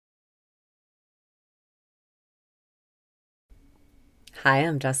Hi,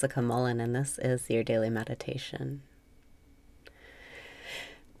 I'm Jessica Mullen, and this is your daily meditation.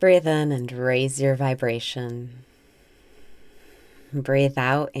 Breathe in and raise your vibration. Breathe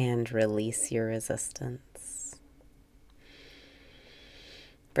out and release your resistance.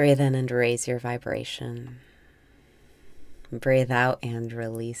 Breathe in and raise your vibration. Breathe out and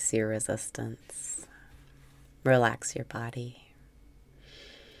release your resistance. Relax your body.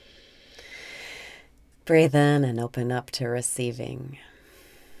 Breathe in and open up to receiving.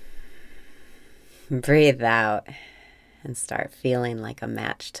 Breathe out and start feeling like a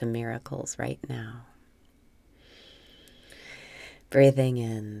match to miracles right now. Breathing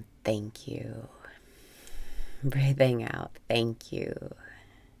in, thank you. Breathing out, thank you.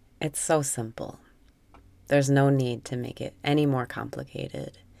 It's so simple. There's no need to make it any more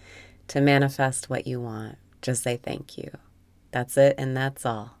complicated. To manifest what you want, just say thank you. That's it and that's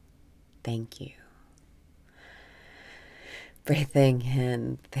all. Thank you. Breathing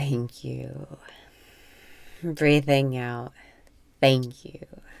in, thank you. Breathing out, thank you.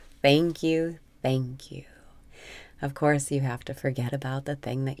 Thank you, thank you. Of course, you have to forget about the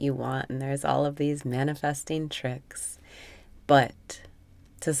thing that you want, and there's all of these manifesting tricks. But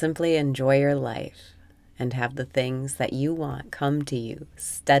to simply enjoy your life and have the things that you want come to you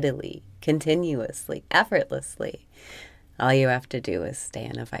steadily, continuously, effortlessly, all you have to do is stay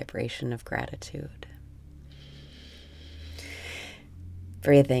in a vibration of gratitude.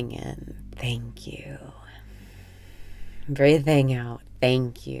 Breathing in, thank you. Breathing out,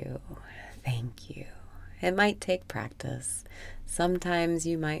 thank you. Thank you. It might take practice. Sometimes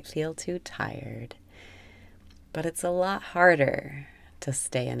you might feel too tired, but it's a lot harder to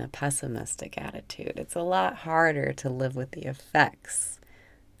stay in a pessimistic attitude. It's a lot harder to live with the effects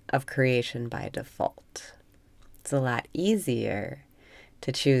of creation by default. It's a lot easier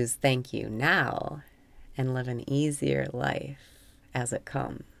to choose thank you now and live an easier life as it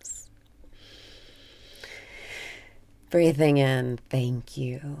comes. Breathing in, thank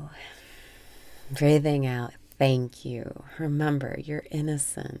you. Breathing out, thank you. Remember, you're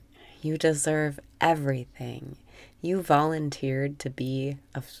innocent. You deserve everything. You volunteered to be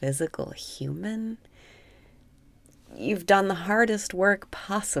a physical human. You've done the hardest work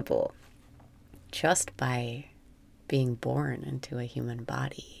possible just by being born into a human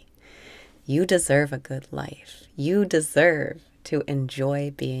body. You deserve a good life. You deserve to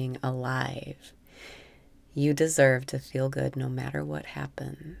enjoy being alive. You deserve to feel good no matter what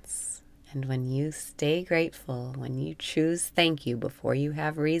happens. And when you stay grateful, when you choose thank you before you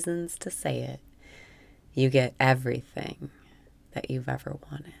have reasons to say it, you get everything that you've ever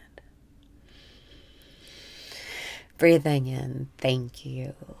wanted. Breathing in, thank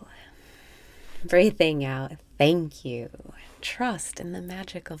you. Breathing out, thank you. Trust in the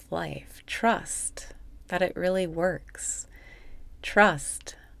magic of life. Trust that it really works.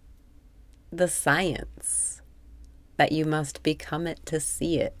 Trust the science that you must become it to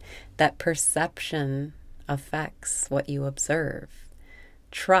see it, that perception affects what you observe.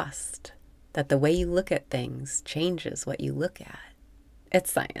 Trust that the way you look at things changes what you look at.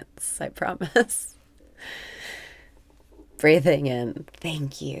 It's science, I promise. Breathing in,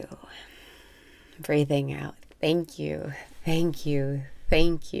 thank you. Breathing out, thank you, thank you,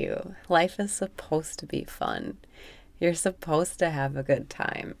 thank you. Life is supposed to be fun. You're supposed to have a good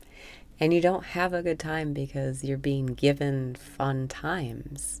time. And you don't have a good time because you're being given fun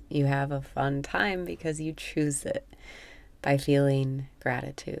times. You have a fun time because you choose it by feeling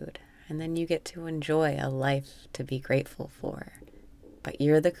gratitude. And then you get to enjoy a life to be grateful for. But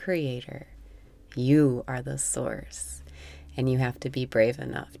you're the creator. You are the source. And you have to be brave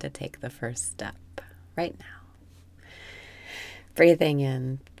enough to take the first step right now. Breathing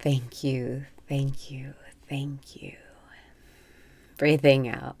in, thank you, thank you, thank you. Breathing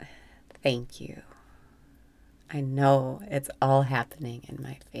out, thank you. I know it's all happening in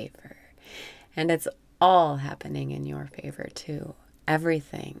my favor. And it's all happening in your favor too.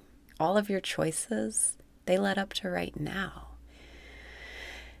 Everything, all of your choices, they led up to right now.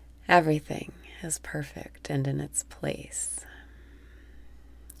 Everything is perfect and in its place.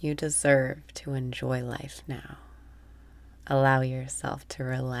 You deserve to enjoy life now. Allow yourself to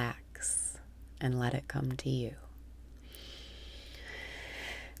relax and let it come to you.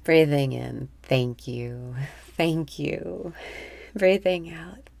 Breathing in, thank you, thank you. Breathing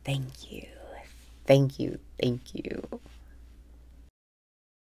out, thank you, thank you, thank you.